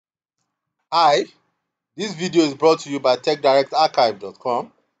Hi, this video is brought to you by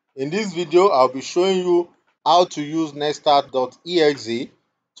techdirectarchive.com. In this video, I'll be showing you how to use Netstat.exe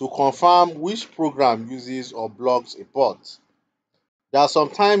to confirm which program uses or blocks a port. There are some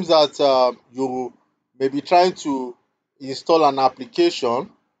times that you may be trying to install an application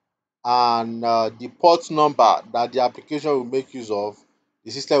and the port number that the application will make use of,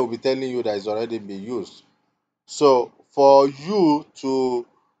 the system will be telling you that it's already been used. So for you to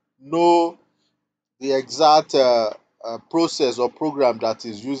know the exact process or program that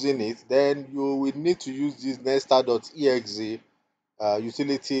is using it, then you will need to use this Netstat.exe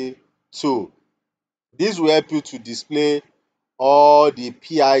utility tool. This will help you to display all the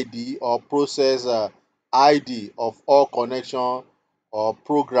PID or process ID of all connection or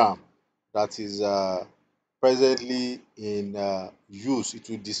program that is presently in use. It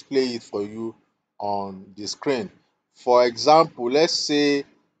will display it for you on the screen. For example, let's say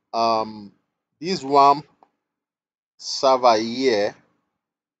this one server here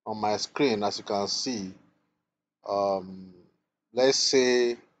on my screen, as you can see, um let's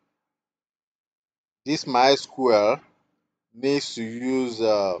say this MySQL needs to use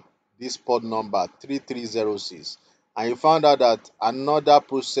this port number 3306, and you found out that another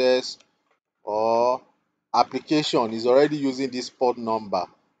process or application is already using this port number.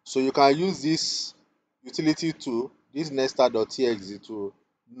 So you can use this utility tool, this Netstat.exe, to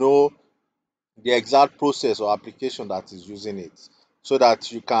know the exact process or application that is using it, so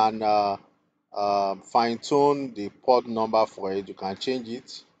that you can fine tune the port number for it. You can change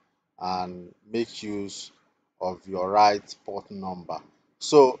it and make use of your right port number.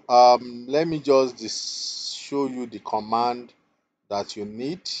 So let me just show you the command that you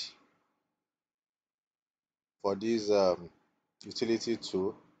need for this utility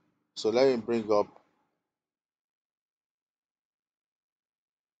tool. So let me bring up.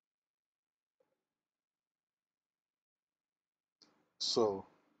 So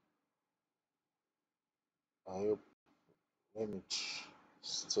I hope, let me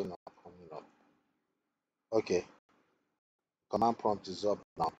still not coming up. Okay, command prompt is up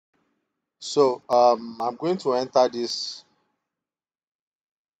now. So I'm going to enter this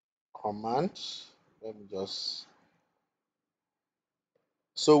command. Let me just.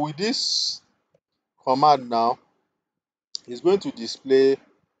 So with this command now, it's going to display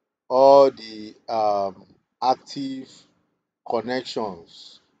all the active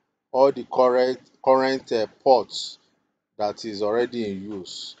connections, all the current ports that is already in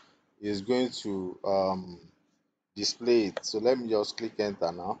use. Is going to display it. So let me just click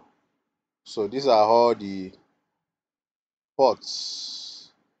enter now. So these are all the ports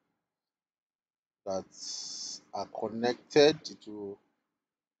that are connected to.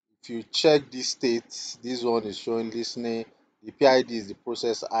 If you check this state, this one is showing listening. The PID is the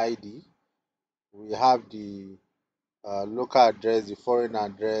process ID. We have the local address, the foreign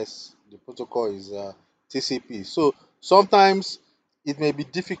address. The protocol is TCP. So sometimes it may be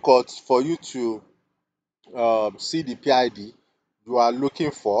difficult for you to see the PID you are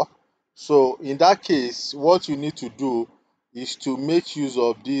looking for. So in that case, what you need to do is to make use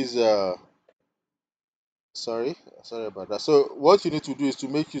of these. Sorry about that. So what you need to do is to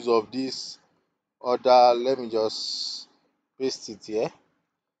make use of this other. Let me just paste it here.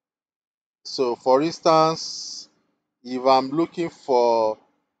 So for instance, if I'm looking for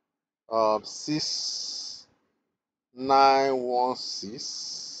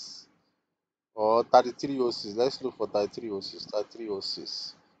 6916 or 3306, let's look for 3306.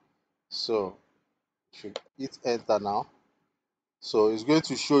 3306. So should hit enter now. So it's going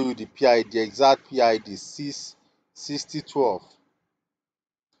to show you the PID, the exact PID 6012.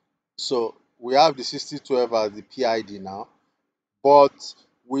 So we have the 6012 as the PID now, but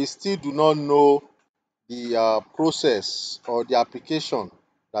we still do not know the process or the application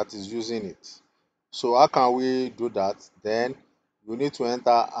that is using it. So how can we do that? Then you need to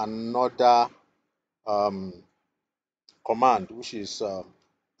enter another um, command, which is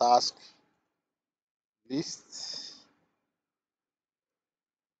task list.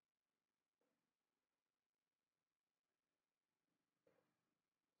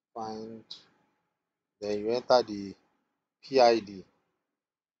 Find, then you enter the PID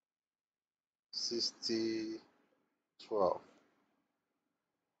 6012.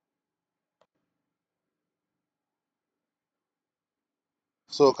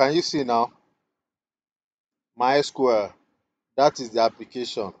 So can you see now? MySQL, that is the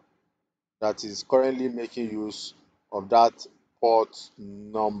application that is currently making use of that port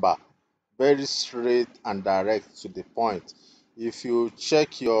number. Very straight and direct to the point. If you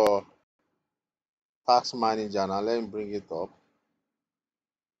check your task manager, now let me bring it up.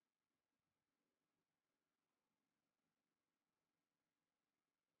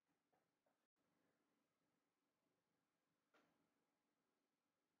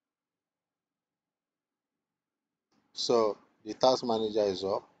 So the task manager is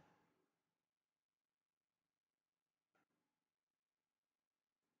up.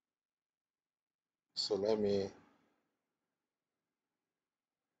 So let me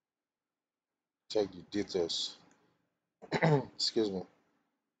check the details. Excuse me.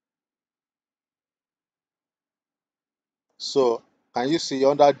 So can you see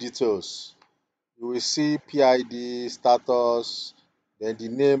under details? You will see PID, status, then the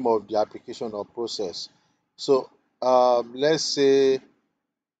name of the application or process. So let's say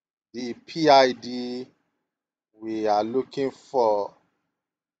the PID we are looking for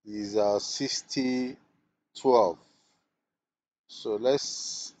is 6012. So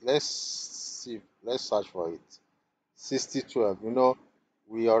let's see, let's search for it. 6012.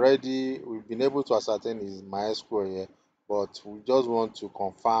 We've been able to ascertain is MySQL here, but we just want to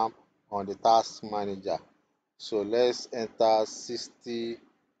confirm on the task manager. So let's enter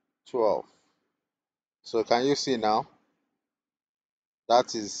 6012. So can you see now?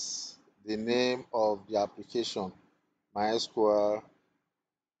 That is the name of the application, MySQL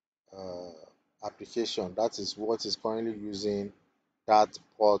uh, application. That is what is currently using that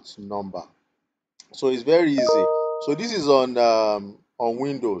port number. So it's very easy. So this is on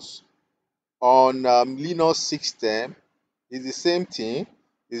Windows. On Linux system, it's the same thing.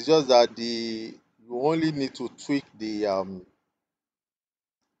 It's just that you only need to tweak the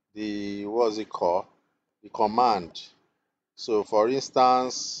what's it called, the command. So for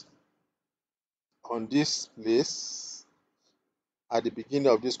instance, on this place, at the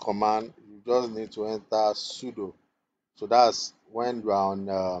beginning of this command, you just need to enter sudo. So that's when you are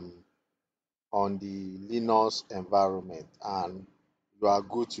on the Linux environment and you are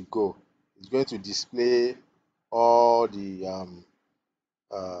good to go. It's going to display all the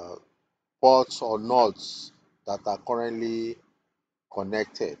uh, ports or nodes that are currently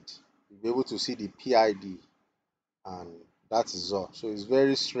connected. You'll be able to see the PID, and that is all. So it's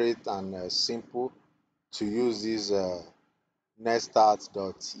very straight and simple to use this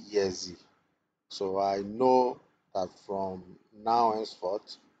Netstat.exe. So I know that from now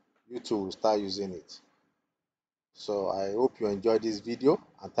henceforth, you too will start using it. So I hope you enjoyed this video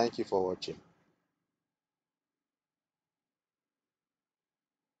and thank you for watching.